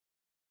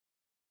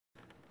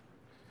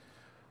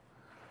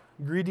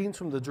Greetings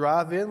from the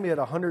drive-in. We had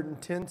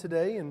 110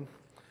 today in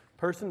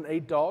person and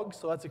 8 dogs,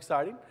 so that's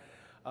exciting.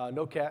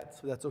 No cats,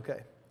 so that's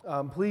okay.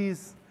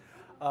 Please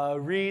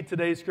read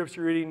today's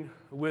scripture reading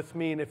with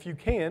me, and if you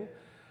can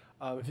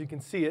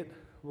see it,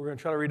 we're going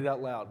to try to read it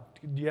out loud.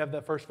 Do you have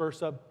that first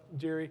verse up,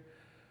 Jerry?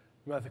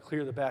 You might have to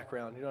clear the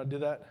background. You know how to do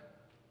that?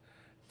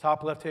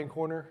 Top left-hand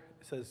corner,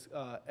 it says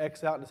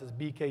X out, and it says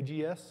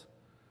BKGS.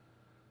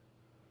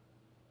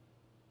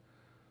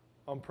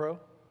 On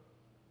Pro.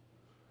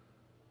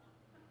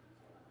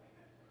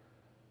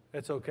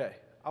 It's okay.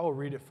 I will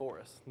read it for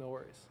us. No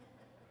worries.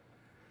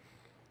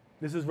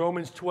 This is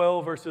Romans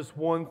 12, verses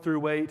 1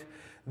 through 8.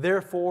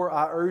 Therefore,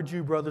 I urge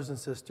you, brothers and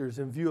sisters,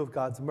 in view of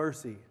God's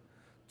mercy,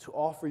 to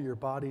offer your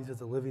bodies as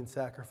a living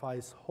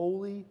sacrifice,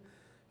 holy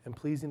and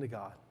pleasing to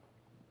God.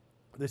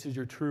 This is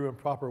your true and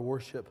proper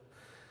worship.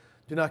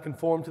 Do not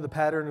conform to the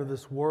pattern of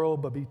this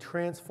world, but be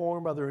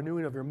transformed by the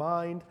renewing of your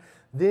mind.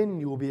 Then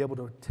you will be able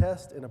to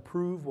test and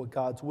approve what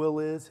God's will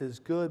is, His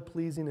good,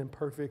 pleasing, and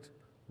perfect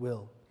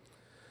will.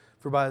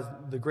 For by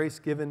the grace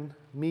given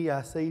me,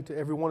 I say to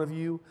every one of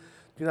you,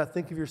 do not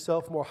think of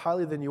yourself more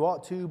highly than you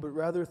ought to, but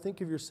rather think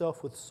of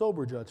yourself with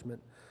sober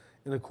judgment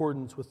in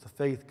accordance with the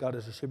faith God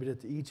has distributed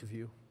to each of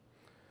you.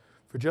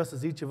 For just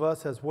as each of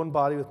us has one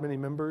body with many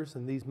members,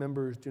 and these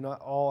members do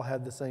not all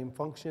have the same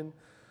function,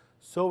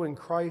 so in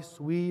Christ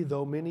we,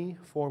 though many,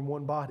 form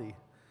one body,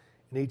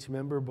 and each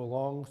member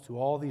belongs to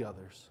all the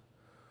others.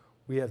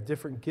 We have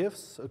different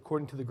gifts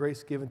according to the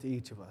grace given to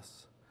each of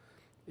us.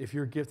 If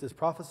your gift is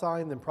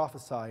prophesying, then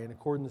prophesy in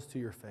accordance to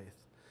your faith.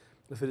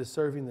 If it is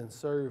serving, then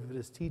serve. If it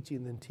is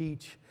teaching, then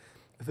teach.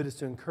 If it is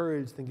to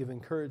encourage, then give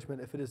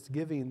encouragement. If it is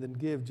giving, then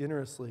give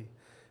generously.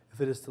 If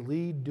it is to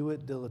lead, do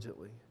it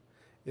diligently.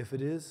 If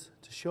it is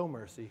to show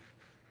mercy,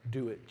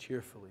 do it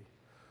cheerfully.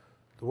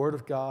 The word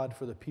of God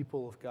for the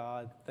people of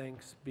God.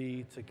 Thanks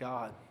be to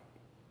God.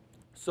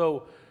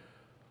 So,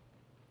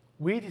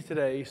 we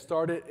today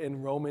started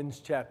in Romans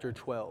chapter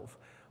 12.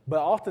 But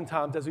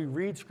oftentimes, as we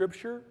read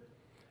Scripture,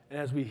 and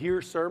as we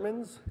hear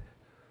sermons,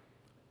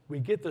 we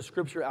get the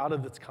Scripture out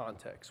of its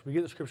context. We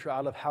get the Scripture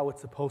out of how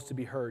it's supposed to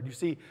be heard. You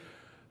see,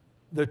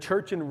 the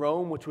church in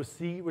Rome, which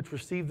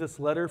received this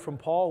letter from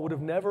Paul, would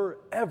have never,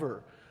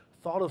 ever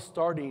thought of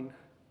starting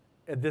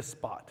at this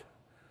spot.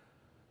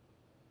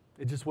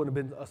 It just would have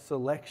been a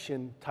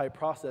selection type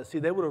process. See,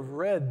 they would have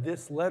read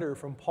this letter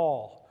from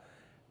Paul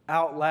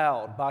out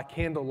loud by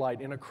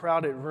candlelight in a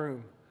crowded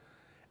room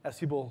as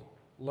people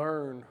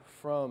learn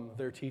from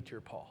their teacher,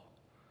 Paul.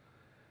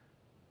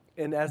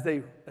 And as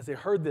they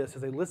heard this,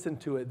 as they listened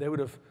to it, they would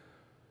have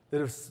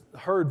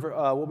heard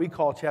what we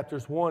call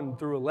chapters 1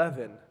 through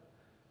 11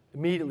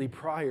 immediately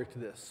prior to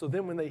this. So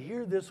then when they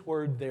hear this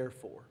word,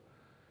 therefore,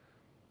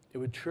 it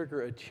would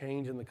trigger a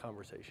change in the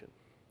conversation.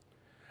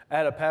 I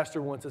had a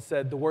pastor once that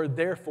said the word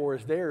therefore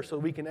is there so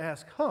we can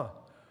ask,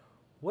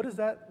 what is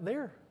that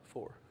there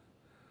for?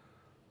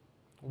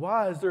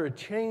 Why is there a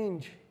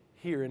change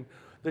here? And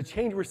the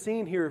change we're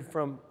seeing here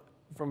from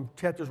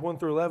chapters 1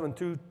 through 11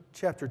 to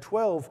chapter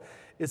 12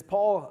 is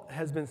Paul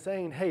has been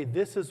saying, hey,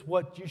 this is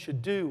what you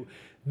should do.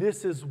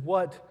 This is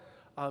what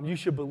you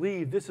should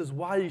believe. This is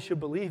why you should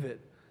believe it.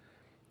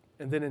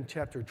 And then in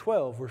chapter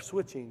 12, we're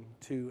switching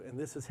to, and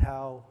this is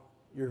how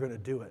you're going to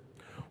do it.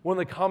 One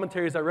of the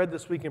commentaries I read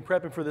this week in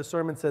prepping for this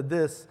sermon said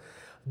this: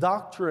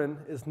 doctrine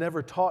is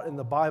never taught in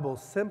the Bible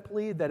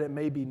simply that it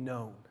may be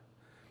known.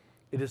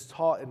 It is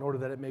taught in order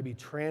that it may be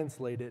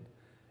translated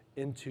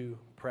into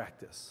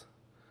practice.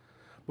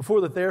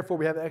 Before the therefore,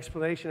 we have an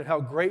explanation of how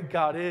great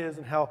God is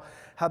and how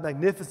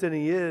magnificent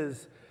He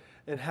is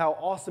and how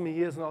awesome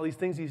He is and all these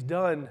things He's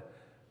done.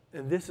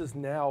 And this is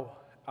now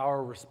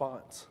our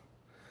response.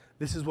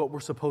 This is what we're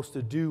supposed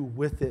to do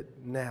with it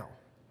now.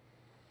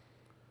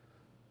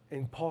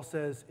 And Paul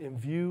says, in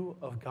view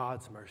of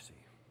God's mercy.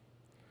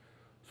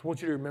 So I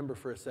want you to remember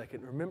for a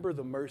second. Remember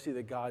the mercy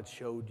that God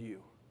showed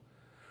you.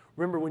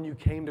 Remember when you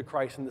came to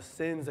Christ and the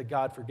sins that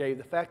God forgave.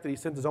 The fact that He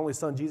sent His only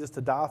Son, Jesus,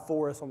 to die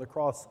for us on the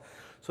cross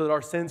so that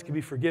our sins could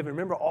be forgiven.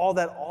 Remember all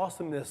that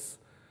awesomeness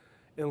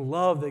and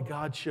love that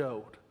God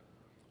showed.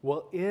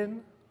 Well,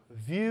 in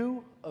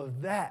view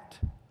of that,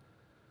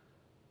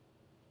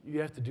 you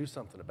have to do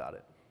something about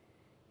it.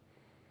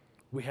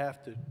 We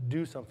have to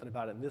do something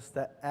about it. And this is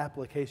that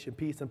application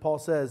piece. And Paul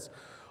says,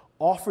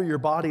 offer your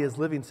body as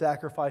living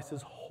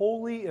sacrifices,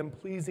 holy and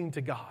pleasing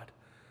to God.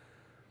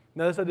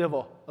 Now, this idea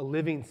of a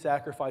living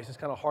sacrifice is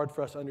kind of hard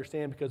for us to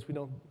understand because we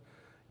don't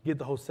get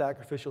the whole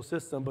sacrificial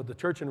system, but the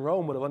church in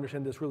Rome would have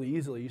understood this really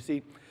easily. You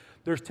see,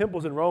 there's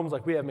temples in Rome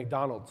like we have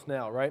McDonald's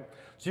now, right?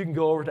 So you can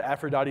go over to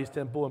Aphrodite's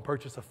temple and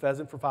purchase a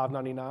pheasant for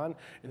 $5.99,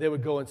 and they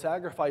would go and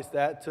sacrifice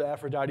that to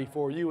Aphrodite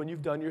for you, and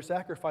you've done your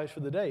sacrifice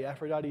for the day.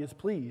 Aphrodite is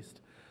pleased.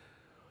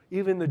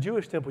 Even in the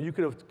Jewish temple, you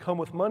could have come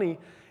with money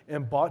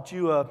and bought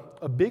you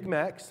a Big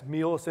Mac's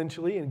meal,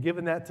 essentially, and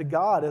given that to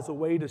God as a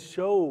way to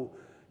show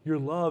your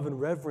love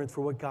and reverence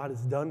for what God has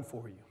done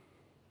for you.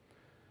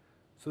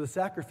 So the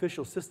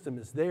sacrificial system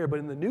is there, but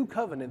in the new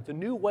covenant, the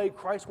new way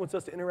Christ wants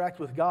us to interact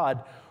with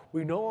God,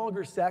 we no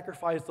longer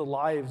sacrifice the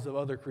lives of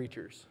other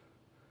creatures.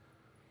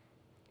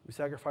 We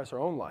sacrifice our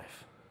own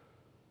life.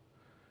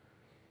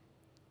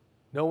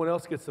 No one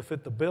else gets to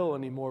fit the bill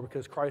anymore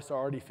because Christ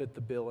already fit the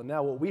bill. And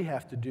now what we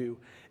have to do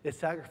is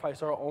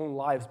sacrifice our own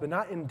lives, but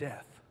not in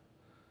death.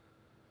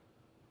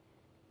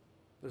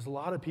 There's a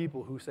lot of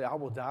people who say, I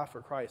will die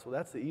for Christ. Well,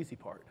 that's the easy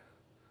part.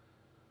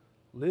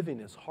 Living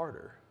is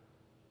harder.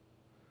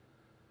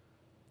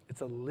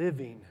 It's a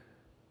living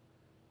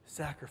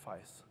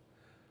sacrifice.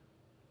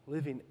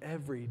 Living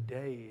every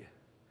day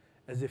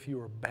as if you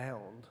were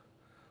bound,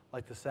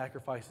 like the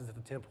sacrifices at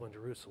the temple in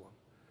Jerusalem,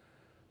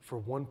 for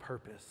one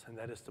purpose, and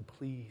that is to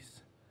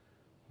please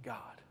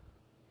God.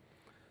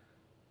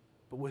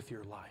 But with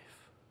your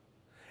life.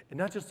 And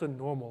not just a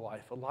normal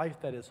life, a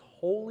life that is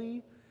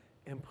holy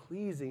and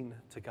pleasing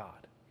to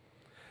God.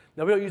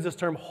 Now, we don't use this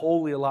term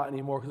holy a lot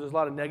anymore because there's a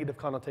lot of negative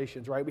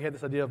connotations, right? We have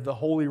this idea of the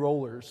holy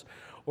rollers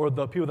or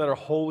the people that are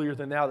holier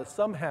than thou, that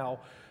somehow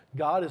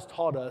God has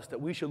taught us that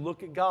we should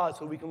look at God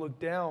so we can look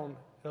down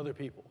at other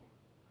people.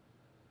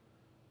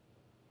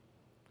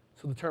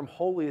 So the term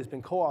holy has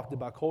been co-opted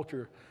by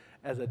culture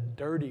as a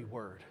dirty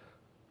word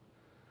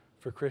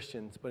for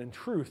Christians. But in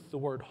truth, the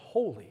word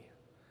holy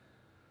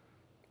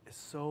is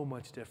so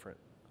much different.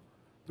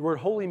 The word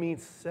holy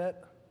means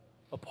set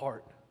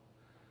apart.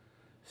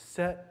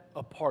 Set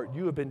apart.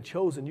 You have been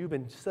chosen. You've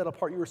been set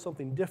apart. You are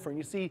something different.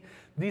 You see,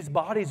 these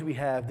bodies we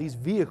have, these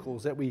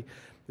vehicles that we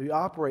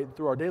operate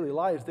through our daily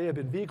lives, they have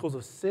been vehicles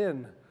of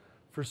sin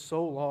for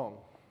so long.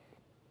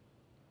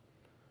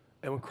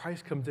 And when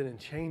Christ comes in and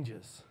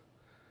changes,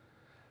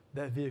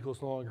 that vehicle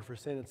is no longer for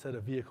sin, instead a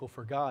vehicle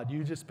for God.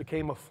 You just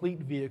became a fleet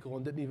vehicle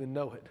and didn't even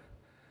know it.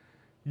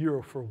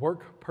 You're for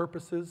work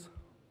purposes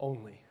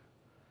only.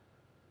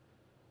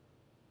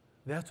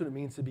 That's what it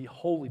means to be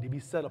holy, to be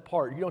set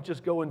apart. You don't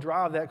just go and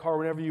drive that car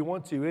whenever you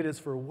want to. It is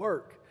for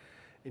work.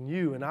 And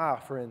you and I,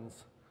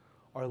 friends,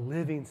 are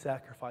living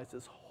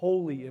sacrifices,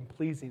 holy and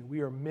pleasing.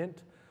 We are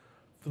meant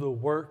for the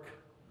work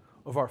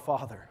of our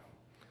Father.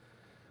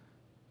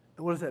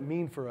 And what does that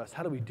mean for us?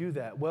 How do we do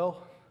that?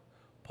 Well,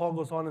 Paul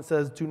goes on and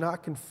says, do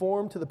not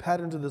conform to the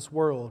patterns of this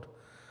world,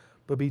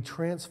 but be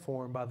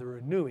transformed by the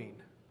renewing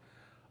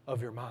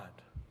of your mind.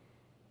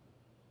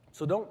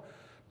 So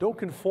don't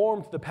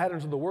conform to the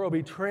patterns of the world,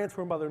 be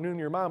transformed by the renewing of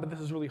your mind. But this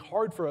is really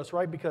hard for us,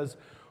 right? Because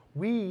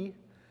we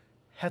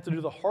have to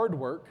do the hard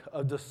work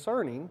of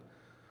discerning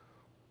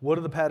what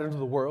are the patterns of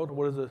the world,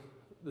 what is the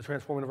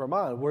transforming of our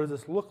mind, what does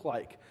this look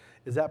like?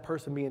 Is that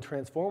person being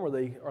transformed,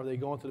 or are they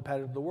going through the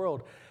patterns of the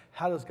world?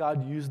 How does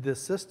God use this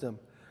system?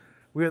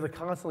 We have to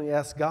constantly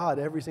ask God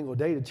every single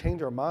day to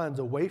change our minds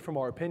away from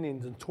our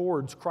opinions and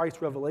towards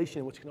Christ's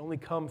revelation, which can only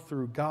come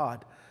through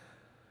God.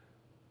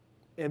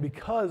 And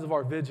because of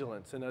our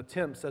vigilance and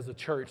attempts as a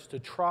church to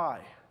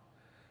try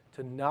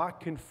to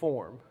not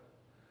conform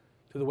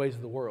to the ways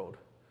of the world,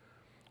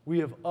 we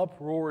have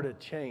uproared a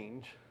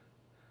change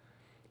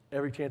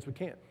every chance we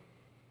can.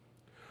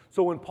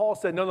 So when Paul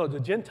said, no, the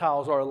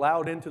Gentiles are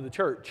allowed into the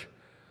church,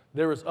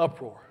 there was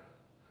uproar,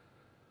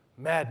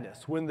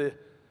 madness. When the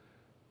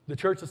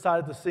church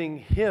decided to sing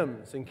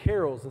hymns and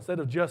carols instead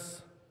of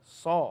just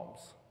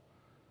psalms,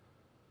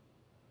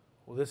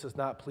 well, this is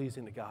not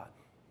pleasing to God.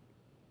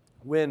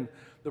 When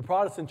the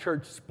Protestant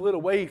church split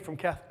away from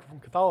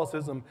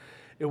Catholicism,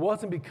 it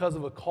wasn't because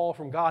of a call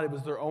from God. It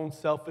was their own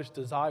selfish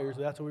desires.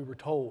 That's what we were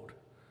told.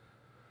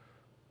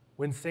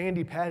 When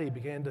Sandy Patty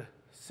began to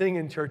sing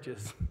in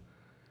churches,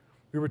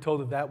 we were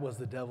told that was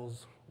the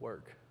devil's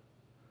work.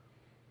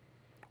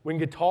 When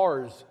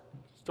guitars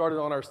started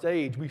on our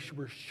stage, we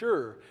were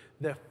sure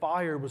that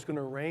fire was going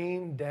to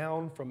rain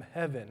down from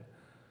heaven.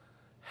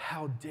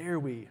 How dare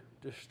we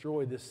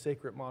destroy this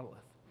sacred monolith?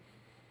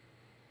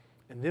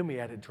 And then we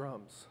added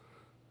drums.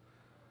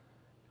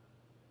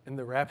 And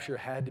the rapture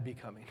had to be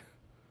coming.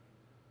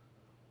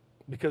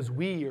 Because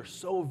we are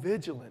so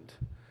vigilant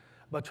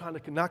about trying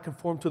to not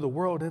conform to the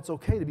world, and it's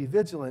okay to be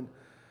vigilant,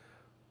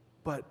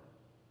 but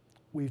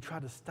we've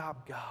tried to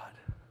stop God.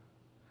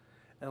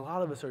 And a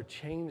lot of us are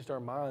changed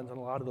our minds on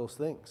a lot of those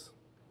things.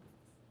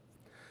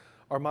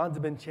 Our minds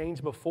have been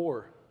changed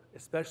before,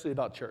 especially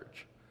about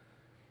church.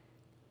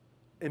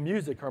 In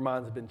music, our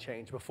minds have been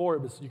changed. Before,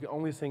 it was you could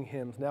only sing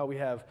hymns. Now we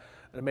have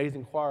an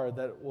amazing choir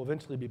that will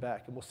eventually be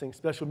back, and we'll sing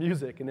special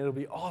music, and it'll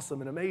be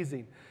awesome and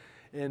amazing.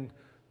 And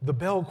the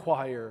bell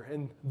choir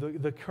and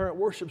the current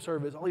worship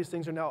service, all these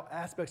things are now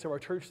aspects of our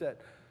church that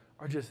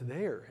are just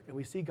there, and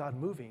we see God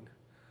moving.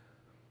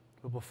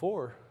 But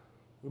before,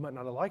 we might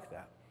not have liked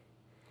that.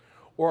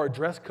 Or our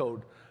dress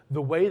code.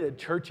 The way that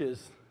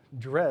churches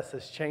dress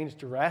has changed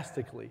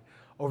drastically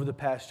over the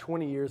past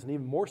 20 years, and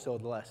even more so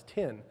the last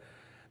 10.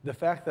 The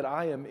fact that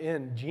I am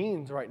in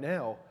jeans right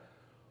now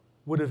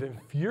would have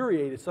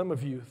infuriated some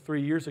of you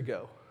 3 years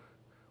ago,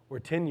 or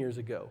 10 years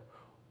ago,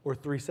 or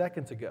 3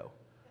 seconds ago.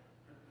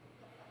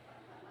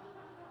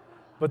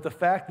 But the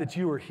fact that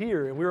you are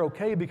here and we're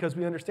okay because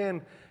we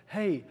understand,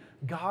 hey,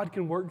 God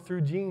can work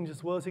through jeans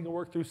as well as he can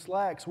work through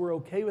slacks. We're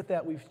okay with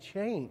that. We've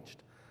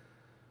changed.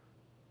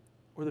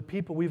 Or the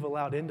people we've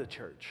allowed into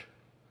church.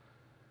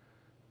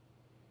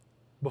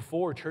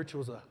 Before, church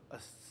was a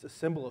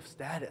symbol of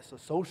status, a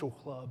social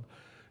club.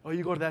 Oh,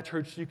 you go to that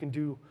church, you can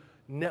do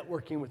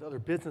networking with other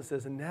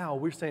businesses. And now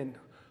we're saying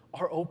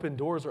our open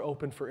doors are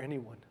open for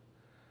anyone.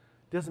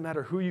 It doesn't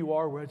matter who you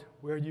are,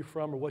 where you're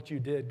from, or what you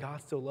did.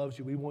 God still loves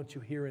you. We want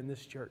you here in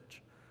this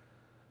church.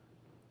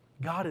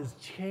 God has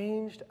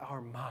changed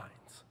our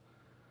minds.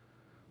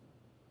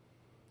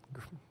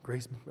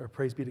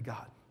 Praise be to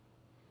God.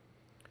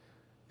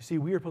 You see,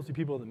 we are supposed to be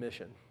people of the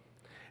mission.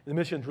 And the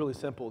mission is really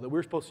simple, that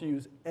we're supposed to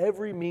use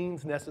every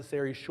means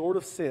necessary short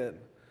of sin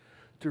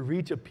to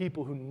reach a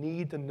people who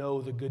need to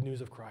know the good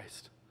news of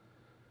Christ.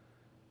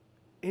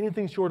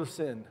 Anything short of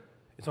sin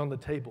is on the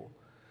table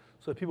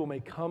so that people may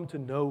come to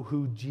know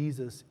who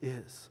Jesus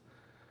is.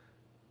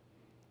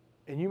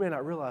 And you may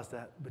not realize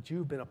that, but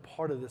you've been a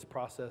part of this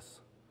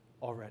process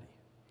already.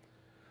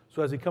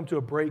 So as we come to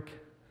a break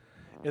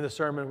in the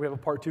sermon, we have a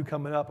part 2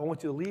 coming up. I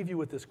want you to leave you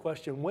with this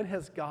question. When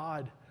has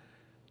God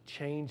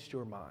changed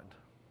your mind?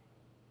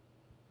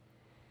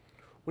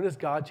 When has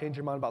God changed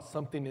your mind about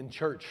something in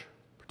church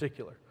in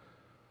particular?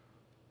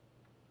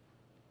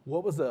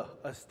 What was a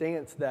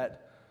stance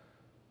that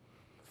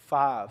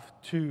 5,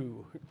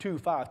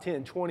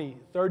 10, 20,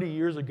 30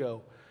 years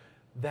ago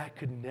that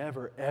could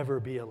never, ever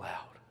be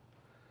allowed?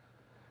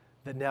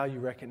 That now you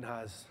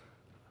recognize,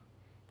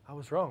 I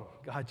was wrong.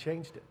 God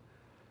changed it.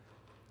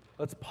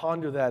 Let's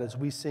ponder that as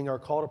we sing our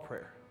call to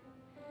prayer.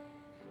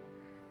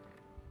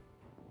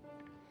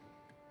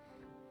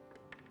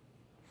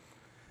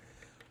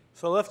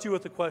 So I left you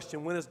with the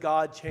question, when has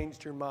God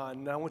changed your mind?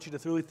 And I want you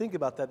to really think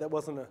about that. That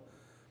wasn't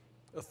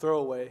a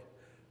throwaway.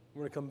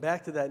 We're going to come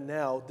back to that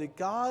now. Did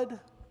God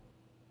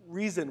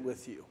reason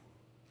with you?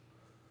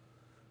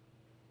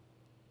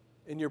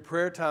 In your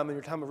prayer time, in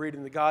your time of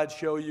reading, did God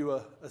show you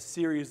a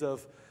series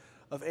of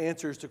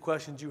answers to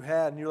questions you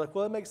had? And you're like,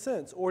 well, that makes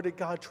sense. Or did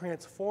God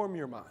transform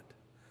your mind?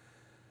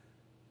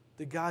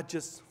 Did God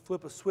just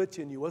flip a switch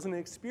in you? Wasn't it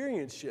an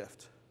experience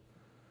shift?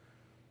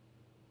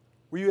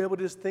 Were you able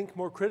to just think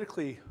more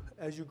critically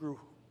as you grew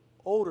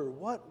older?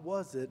 What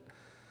was it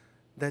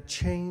that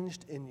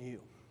changed in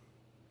you?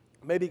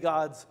 Maybe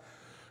God's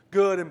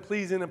good and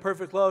pleasing and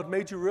perfect love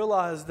made you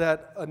realize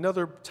that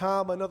another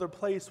time, another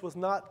place was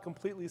not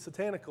completely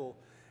satanical.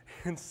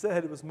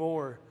 Instead, it was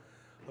more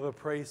of a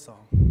praise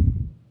song.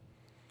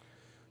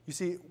 You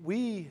see,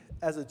 we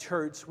as a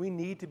church, we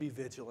need to be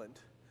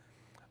vigilant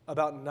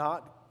about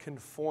not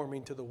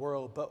conforming to the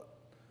world, but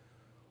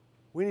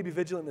we need to be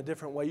vigilant in a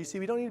different way. You see,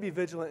 we don't need to be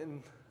vigilant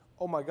in,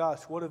 oh my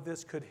gosh, what if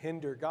this could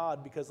hinder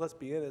God? Because let's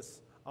be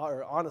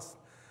honest,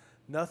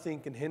 nothing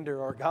can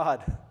hinder our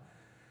God.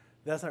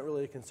 That's not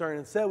really a concern.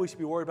 Instead, we should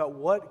be worried about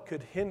what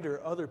could hinder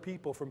other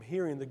people from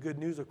hearing the good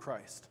news of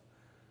Christ.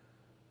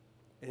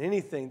 And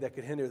anything that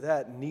could hinder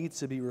that needs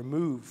to be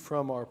removed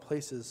from our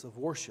places of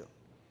worship.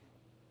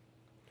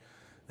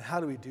 And how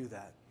do we do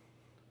that?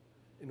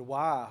 And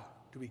why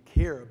do we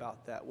care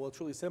about that? Well, it's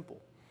really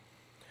simple.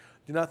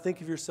 Do not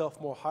think of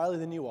yourself more highly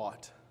than you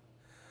ought,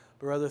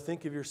 but rather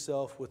think of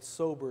yourself with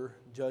sober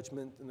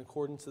judgment in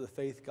accordance to the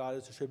faith God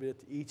has distributed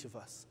to each of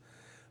us.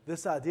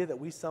 This idea that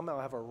we somehow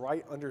have a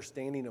right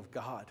understanding of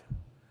God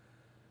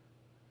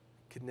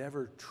could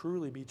never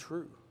truly be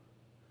true.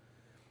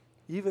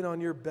 Even on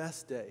your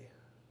best day,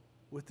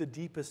 with the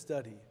deepest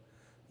study,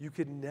 you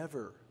could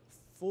never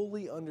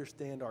fully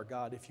understand our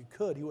God. If you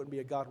could, He wouldn't be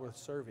a God worth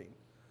serving.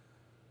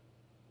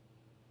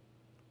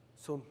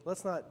 So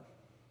let's not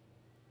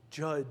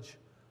judge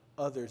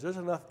others. There's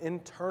enough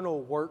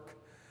internal work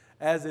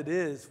as it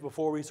is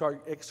before we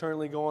start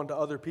externally going to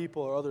other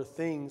people or other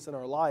things in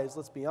our lives.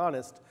 Let's be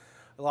honest.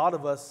 A lot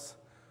of us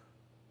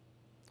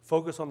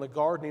focus on the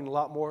gardening a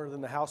lot more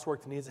than the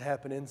housework that needs to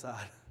happen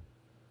inside.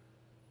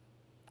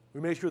 We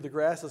make sure the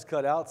grass is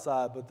cut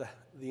outside, but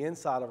the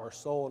inside of our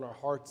soul and our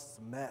hearts is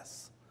a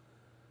mess.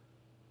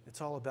 It's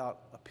all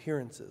about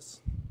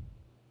appearances.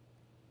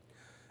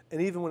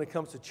 And even when it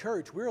comes to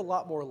church, we're a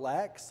lot more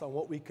lax on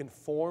what we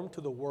conform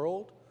to the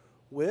world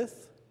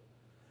with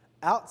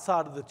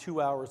outside of the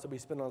 2 hours that we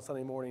spend on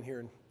Sunday morning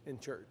here in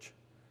church.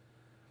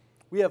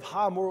 We have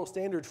high moral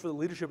standards for the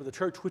leadership of the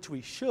church, which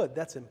we should.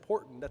 That's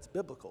important. That's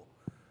biblical.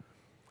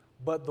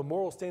 But the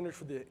moral standards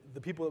for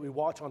the people that we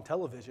watch on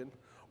television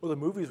or the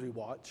movies we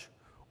watch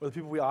or the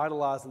people we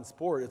idolize in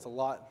sport, it's a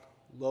lot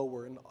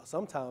lower. And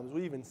sometimes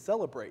we even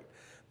celebrate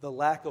the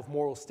lack of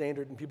moral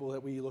standard in people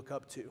that we look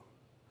up to.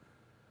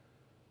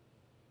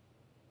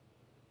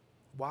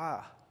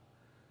 Why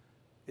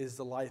is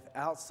the life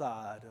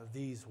outside of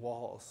these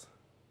walls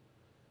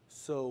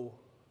so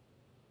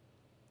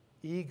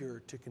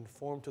eager to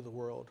conform to the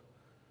world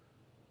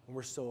when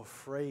we're so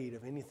afraid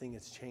of anything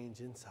that's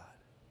changed inside?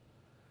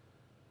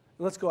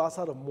 And let's go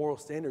outside of moral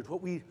standards.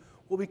 What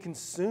we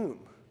consume,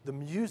 the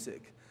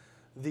music,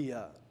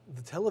 the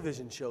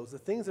television shows, the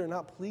things that are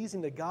not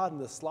pleasing to God in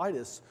the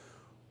slightest,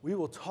 we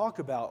will talk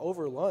about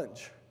over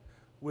lunch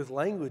with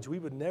language we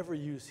would never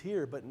use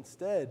here, but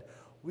instead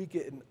we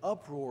get in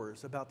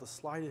uproars about the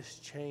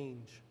slightest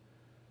change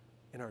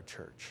in our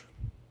church.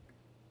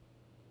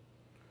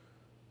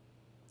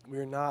 We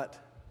are not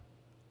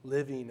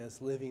living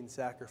as living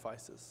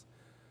sacrifices.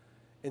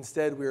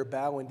 Instead, we are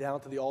bowing down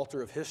to the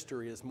altar of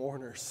history as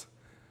mourners.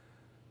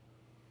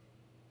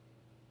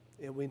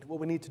 And what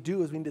we need to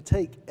do is we need to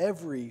take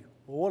every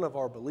one of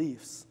our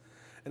beliefs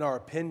and our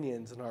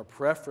opinions and our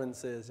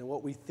preferences and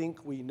what we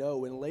think we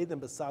know and lay them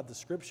beside the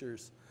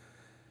Scriptures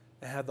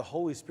and have the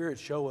Holy Spirit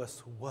show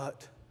us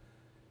what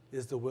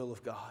is the will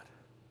of God.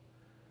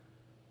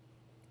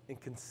 And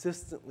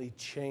consistently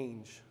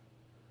change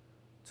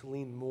to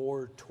lean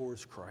more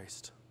towards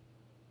Christ.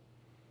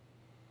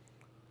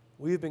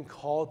 We have been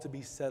called to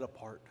be set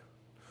apart.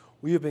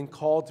 We have been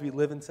called to be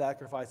living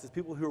sacrifices,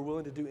 people who are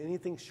willing to do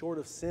anything short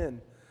of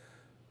sin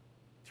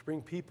to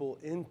bring people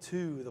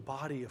into the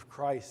body of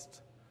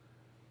Christ.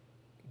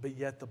 But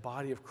yet the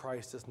body of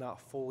Christ is not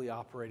fully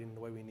operating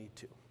the way we need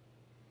to.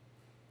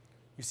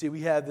 You see,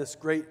 we have this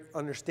great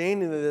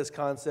understanding of this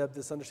concept,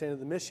 this understanding of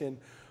the mission,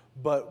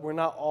 but we're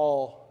not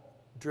all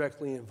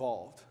directly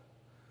involved.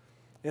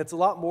 And it's a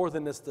lot more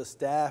than just the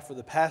staff or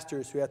the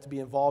pastors who have to be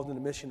involved in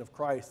the mission of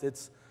Christ.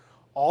 It's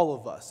all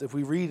of us. If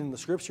we read in the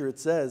Scripture, it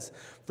says,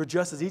 "For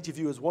just as each of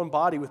you is one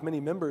body with many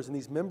members, and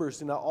these members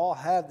do not all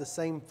have the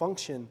same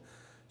function,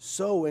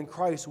 so in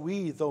Christ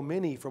we, though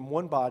many, from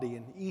one body,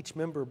 and each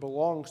member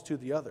belongs to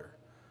the other.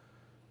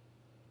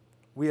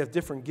 We have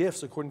different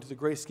gifts according to the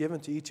grace given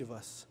to each of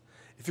us.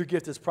 If your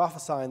gift is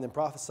prophesying, then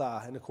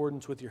prophesy in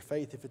accordance with your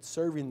faith. If it's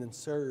serving, then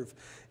serve.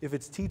 If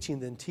it's teaching,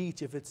 then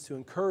teach. If it's to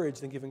encourage,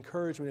 then give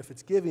encouragement. If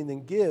it's giving,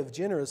 then give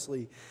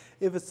generously.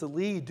 If it's to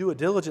lead, do it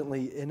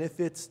diligently. And if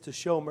it's to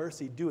show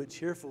mercy, do it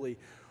cheerfully."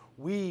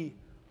 We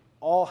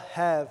all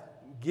have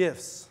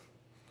gifts,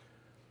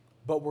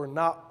 but we're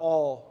not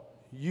all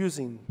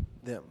using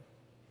them.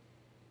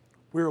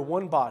 We are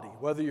one body,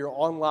 whether you're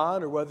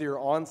online or whether you're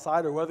on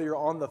site or whether you're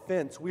on the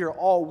fence. We are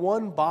all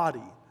one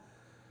body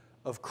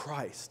of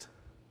Christ.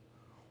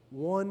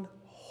 One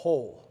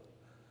whole.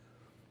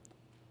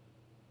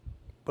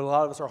 But a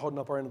lot of us are holding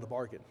up our end of the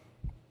bargain.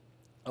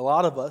 A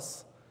lot of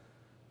us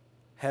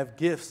have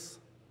gifts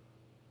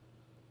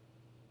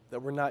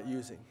that we're not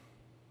using.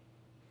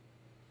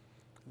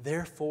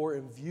 Therefore,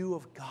 in view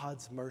of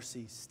God's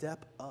mercy,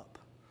 step up.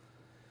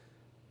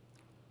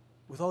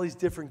 With all these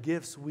different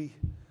gifts, we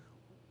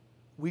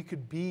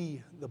could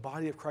be the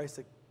body of Christ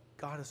that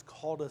God has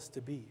called us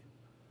to be.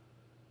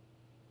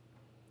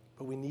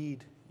 But we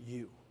need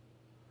you.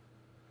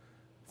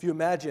 If you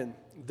imagine,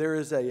 there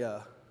is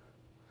a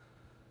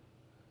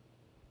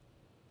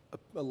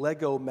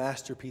Lego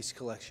masterpiece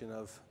collection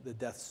of the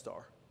Death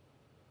Star.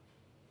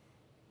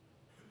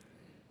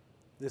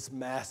 This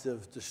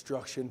massive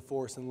destruction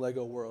force in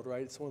Lego world,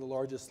 right? It's one of the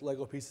largest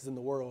Lego pieces in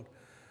the world.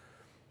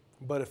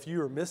 But if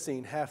you are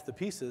missing half the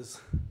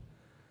pieces,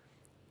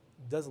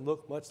 it doesn't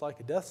look much like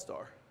a Death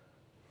Star.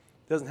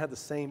 It doesn't have the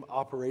same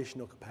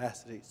operational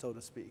capacity, so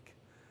to speak.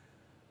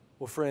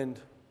 Well,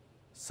 friend,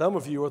 some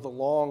of you are the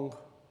long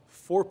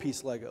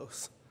 4-piece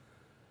Legos.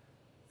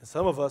 And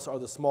some of us are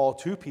the small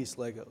 2-piece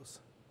Legos.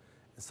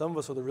 And some of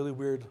us are the really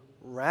weird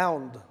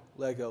round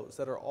Legos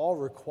that are all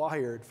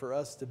required for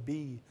us to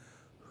be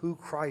who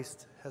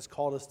Christ has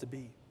called us to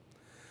be.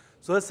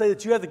 So let's say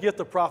that you have the gift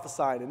of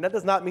prophesying, and that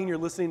does not mean you're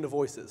listening to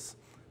voices.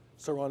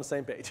 So we're on the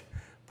same page.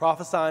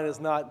 Prophesying is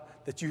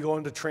not that you go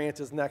into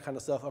trances and that kind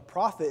of stuff. A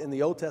prophet in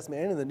the Old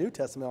Testament and in the New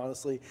Testament,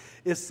 honestly,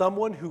 is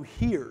someone who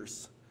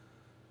hears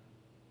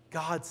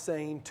God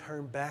saying,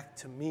 "Turn back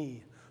to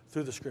me,"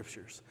 through the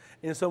Scriptures.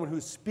 And someone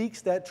who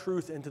speaks that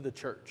truth into the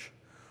church.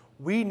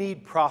 We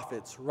need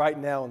prophets right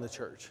now in the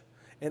church,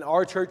 in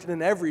our church and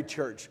in every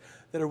church,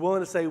 that are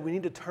willing to say we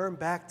need to turn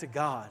back to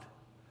God.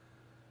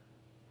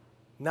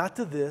 Not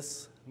to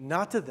this,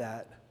 not to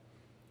that.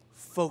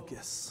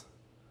 Focus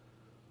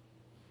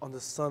on the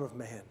Son of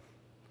Man,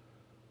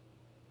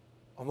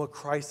 on what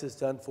Christ has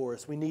done for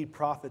us. We need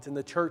prophets, and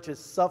the church is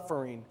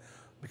suffering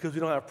because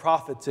we don't have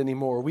prophets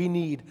anymore. We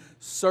need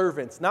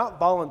servants, not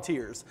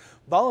volunteers.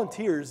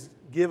 Volunteers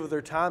give of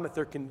their time at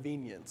their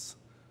convenience.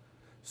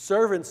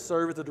 Servants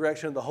serve at the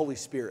direction of the Holy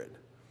Spirit.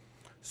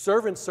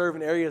 Servants serve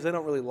in areas they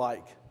don't really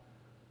like,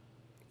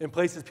 in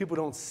places people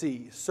don't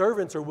see.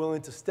 Servants are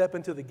willing to step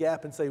into the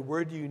gap and say,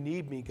 "Where do you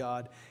need me,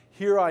 God?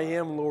 Here I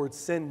am, Lord,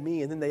 send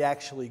me." And then they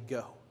actually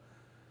go.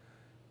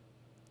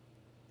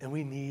 And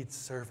we need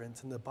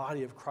servants, and the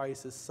body of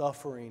Christ is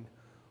suffering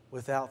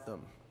without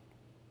them.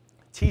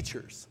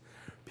 Teachers,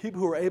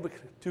 people who are able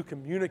to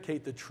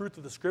communicate the truth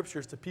of the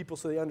Scriptures to people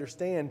so they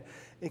understand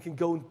and can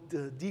go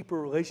into a deeper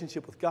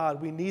relationship with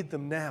God. We need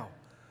them now.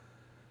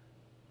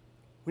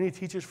 We need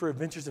teachers for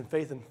Adventures in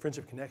Faith and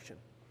Friendship Connection.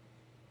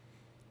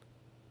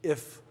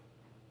 If,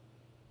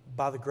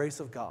 by the grace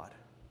of God,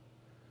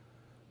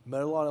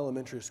 Meadowlawn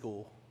Elementary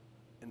School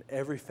and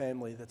every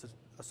family that's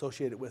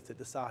associated with it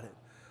decided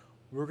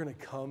we're going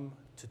to come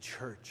to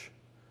church,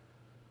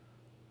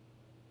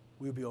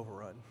 we'll be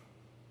overrun.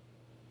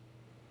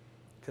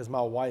 Because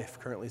my wife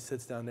currently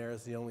sits down there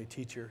as the only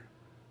teacher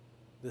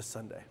this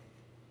Sunday.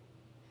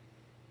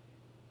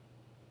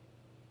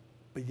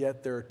 But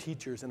yet there are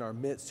teachers in our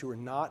midst who are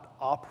not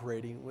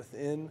operating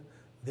within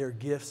their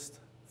gifts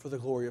for the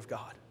glory of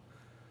God.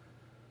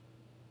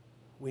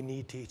 We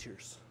need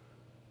teachers.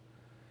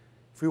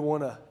 If we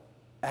want to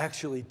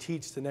actually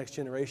teach the next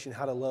generation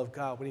how to love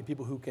God, we need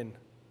people who can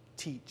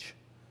teach.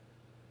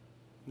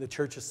 And the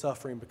church is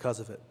suffering because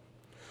of it.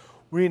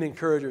 We need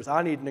encouragers.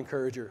 I need an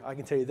encourager. I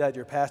can tell you that.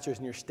 Your pastors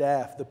and your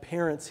staff, the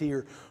parents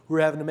here who are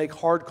having to make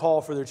hard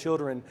call for their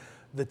children,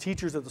 the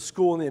teachers at the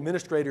school and the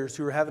administrators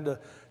who are having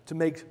to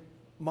make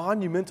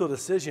monumental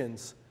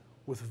decisions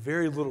with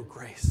very little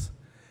grace,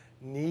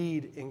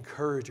 need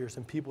encouragers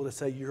and people to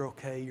say, you're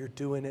okay, you're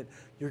doing it,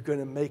 you're going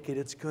to make it,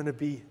 it's going to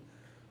be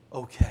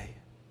okay.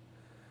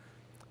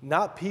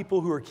 Not people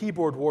who are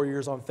keyboard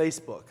warriors on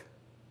Facebook,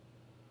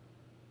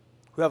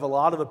 who have a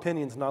lot of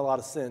opinions, not a lot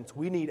of sense.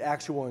 We need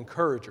actual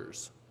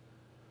encouragers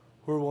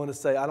who are willing to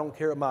say, I don't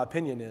care what my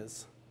opinion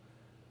is.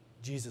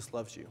 Jesus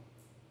loves you.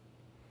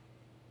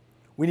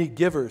 We need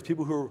givers,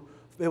 people who are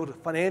able to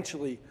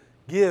financially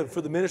give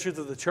for the ministries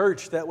of the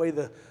church. That way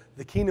the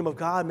kingdom of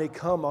God may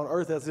come on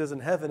earth as it is in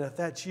heaven. If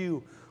that's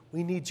you,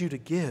 we need you to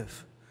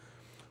give.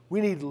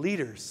 We need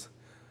leaders.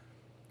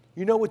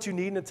 You know what you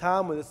need in a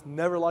time when it's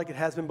never like it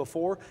has been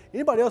before?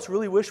 Anybody else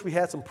really wish we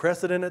had some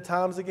precedented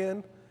times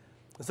again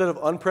instead of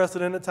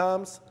unprecedented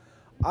times?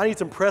 I need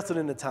some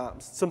precedented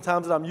times, some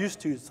times that I'm used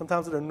to,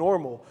 sometimes that are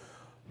normal.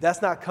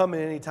 That's not coming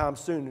anytime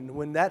soon. And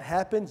when that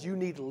happens, you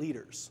need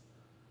leaders.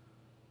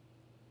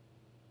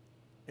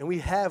 And we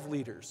have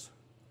leaders.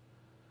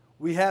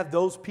 We have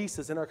those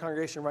pieces in our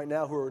congregation right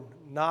now who are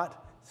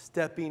not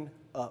stepping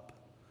up.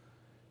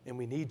 And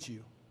we need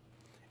you.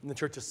 And the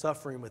church is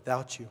suffering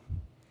without you.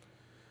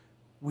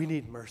 We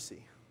need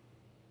mercy.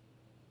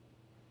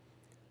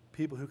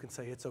 People who can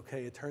say, it's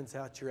okay, it turns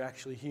out you're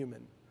actually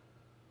human.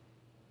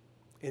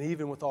 And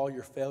even with all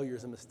your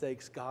failures and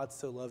mistakes, God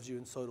still loves you,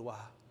 and so do I.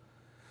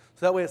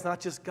 So that way it's not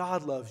just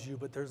God loves you,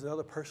 but there's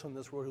another person in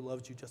this world who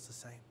loves you just the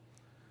same.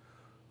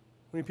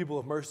 We need people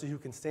of mercy who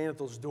can stand at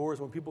those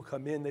doors. When people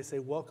come in, they say,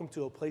 welcome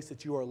to a place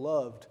that you are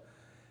loved.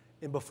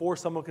 And before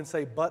someone can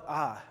say, but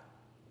God.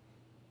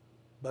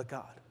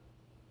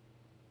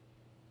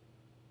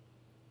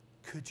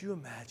 Could you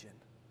imagine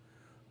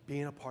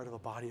being a part of a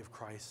body of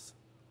Christ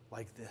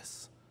like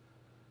this?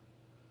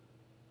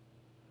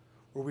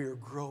 Where we are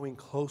growing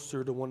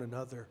closer to one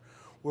another.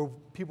 Where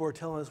people are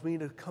telling us we need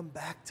to come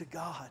back to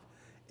God.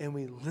 And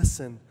we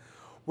listen.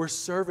 Where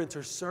servants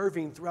are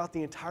serving throughout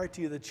the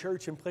entirety of the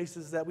church in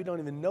places that we don't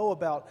even know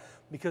about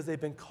because they've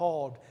been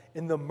called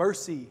in the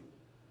mercy,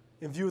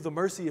 in view of the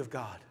mercy of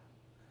God,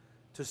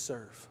 to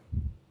serve.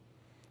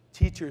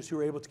 Teachers who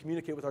are able to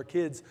communicate with our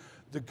kids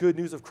the good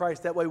news of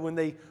Christ. That way when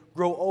they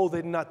grow old,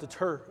 they do not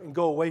deter and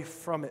go away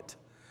from it.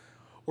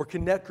 Or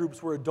connect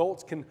groups where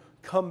adults can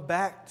come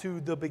back to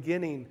the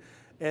beginning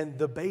and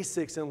the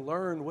basics and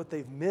learn what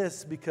they've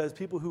missed, because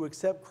people who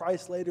accept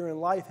Christ later in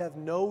life have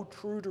no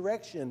true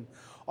direction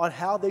on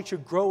how they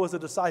should grow as a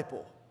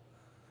disciple.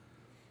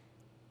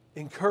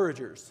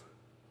 Encouragers.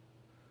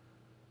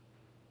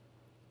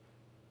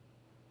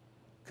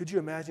 Could you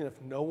imagine if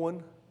no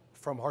one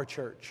from our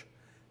church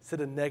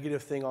said a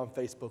negative thing on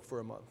Facebook for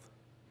a month?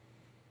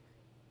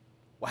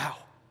 Wow.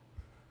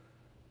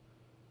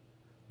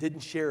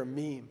 Didn't share a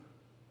meme.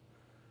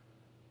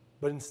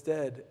 But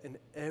instead, in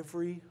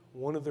every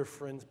one of their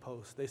friends'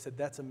 posts, they said,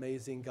 that's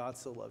amazing, God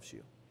still loves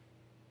you.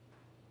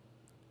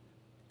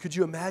 Could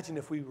you imagine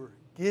if we were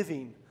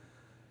giving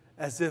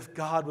as if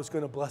God was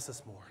going to bless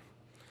us more?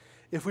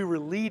 If we were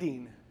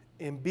leading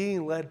and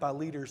being led by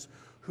leaders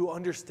who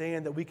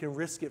understand that we can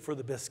risk it for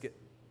the biscuit,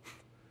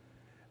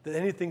 that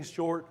anything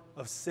short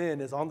of sin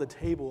is on the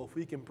table if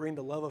we can bring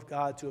the love of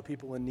God to a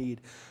people in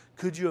need.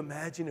 Could you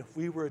imagine if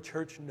we were a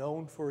church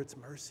known for its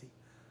mercy?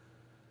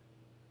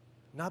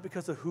 Not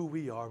because of who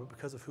we are, but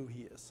because of who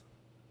He is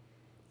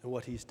and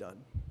what He's done.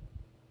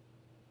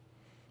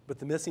 But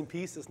the missing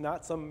piece is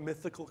not some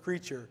mythical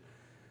creature.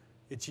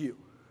 It's you.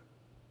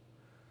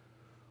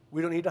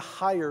 We don't need to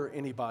hire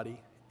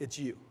anybody. It's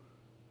you.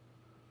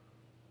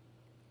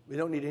 We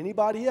don't need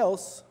anybody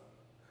else.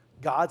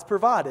 God's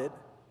provided.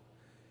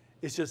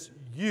 It's just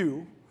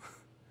you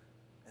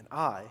and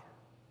I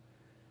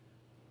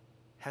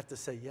have to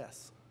say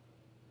yes.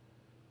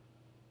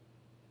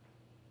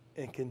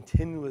 And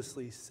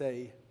continuously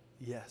say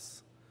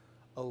yes,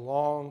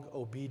 along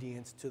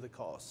obedience to the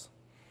cause.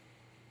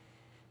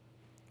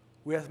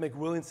 We have to make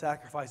willing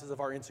sacrifices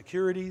of our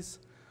insecurities,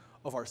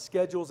 of our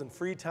schedules and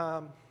free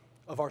time,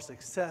 of our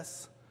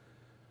success.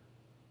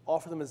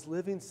 Offer them as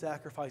living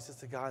sacrifices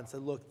to God and say,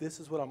 look, this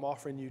is what I'm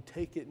offering you.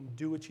 Take it and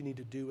do what you need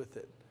to do with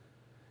it.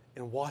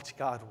 And watch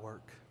God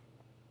work.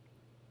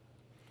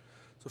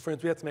 So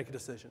friends, we have to make a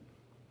decision.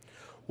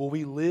 Will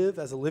we live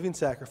as a living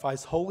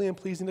sacrifice, holy and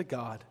pleasing to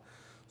God,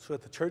 so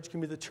that the church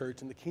can be the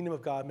church and the kingdom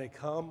of God may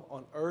come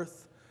on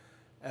earth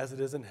as it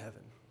is in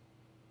heaven,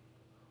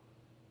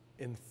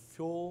 in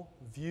full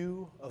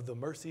view of the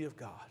mercy of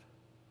God?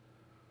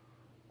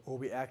 Or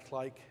we act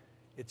like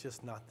it's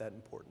just not that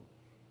important?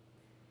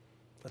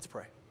 Let's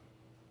pray.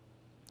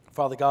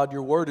 Father God,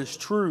 your word is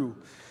true,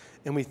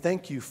 and we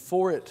thank you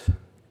for it,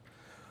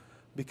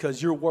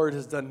 because your word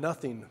has done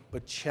nothing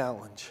but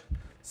challenge.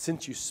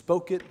 Since you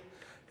spoke it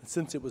and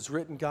since it was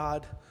written,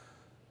 God,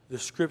 the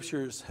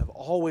scriptures have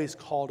always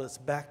called us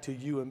back to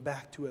you and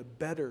back to a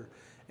better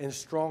and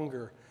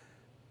stronger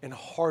and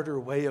harder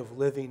way of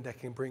living that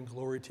can bring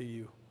glory to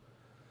you.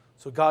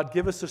 So God,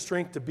 give us the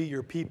strength to be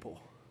your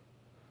people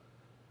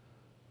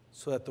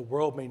so that the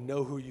world may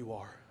know who you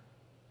are.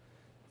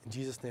 In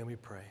Jesus' name we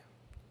pray.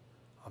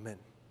 Amen.